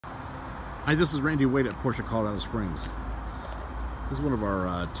Hi, this is Randy Wade at Porsche Colorado Springs. This is one of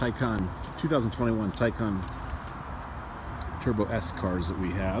our Taycan 2021 Taycan Turbo S cars that we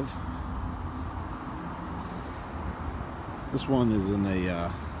have. This one is in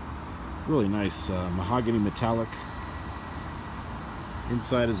a really nice mahogany metallic.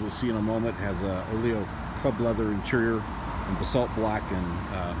 Inside, as we'll see in a moment, has a Oleo club leather interior and basalt black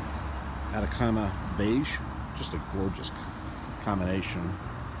and Atacama beige. Just a gorgeous combination.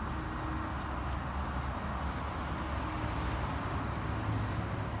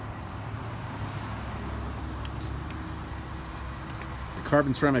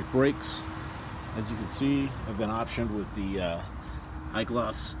 Carbon ceramic brakes, as you can see, have been optioned with the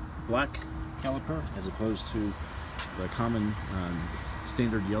high-gloss black caliper as opposed to the common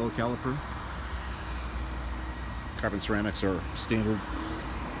standard yellow caliper. Carbon ceramics are standard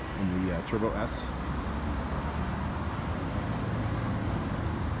in the Turbo S.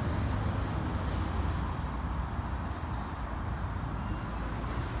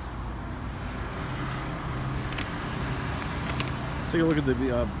 Take a look at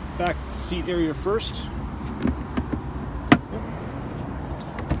the back seat area first.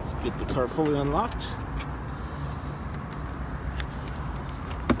 Let's get the car fully unlocked.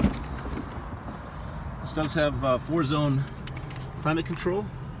 This does have 4-zone climate control.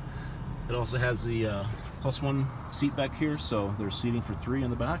 It also has the +1 seat back here, so there's seating for 3 in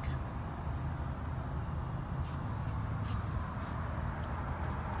the back.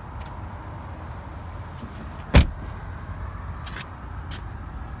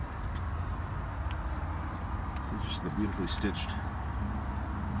 Just the beautifully stitched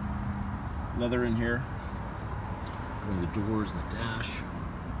leather in here. And the doors, the dash.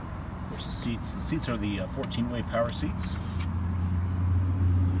 Of course, the seats. The seats are the 14-way power seats.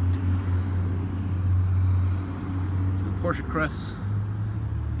 So the Porsche crest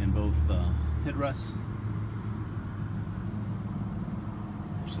in both headrests.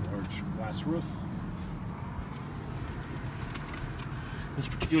 There's a large glass roof. This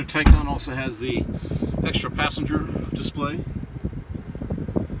particular Taycan also has the extra passenger display.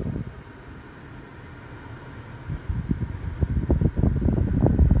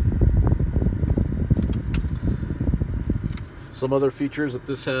 Some other features that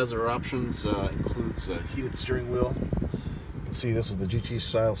this has or options includes a heated steering wheel. You can see this is the GT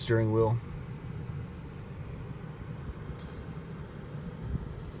style steering wheel.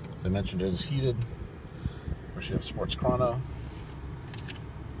 As I mentioned, it is heated. Of course, you have sports chrono.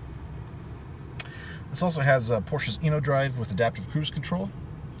 This also has Porsche's InnoDrive with adaptive cruise control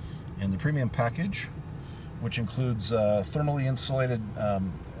and the premium package, which includes thermally insulated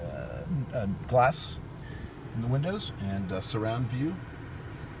glass in the windows and surround view.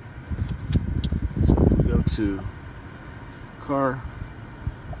 So if we go to car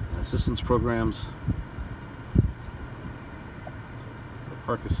assistance programs,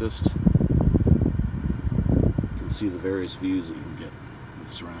 park assist, you can see the various views that you can get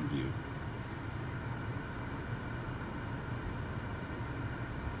with surround view.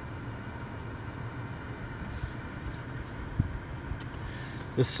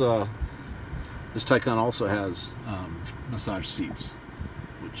 This Taycan also has massage seats,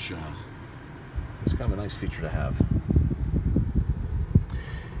 which is kind of a nice feature to have.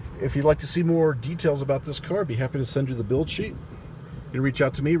 If you'd like to see more details about this car, I'd be happy to send you the build sheet. You can reach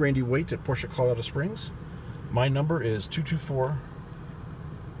out to me, Randy Wade, at Porsche Colorado Springs. My number is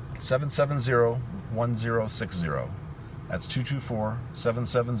 224-770-1060. That's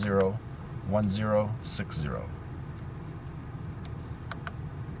 224-770-1060.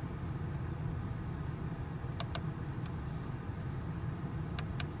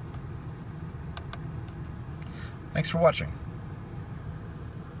 Thanks for watching.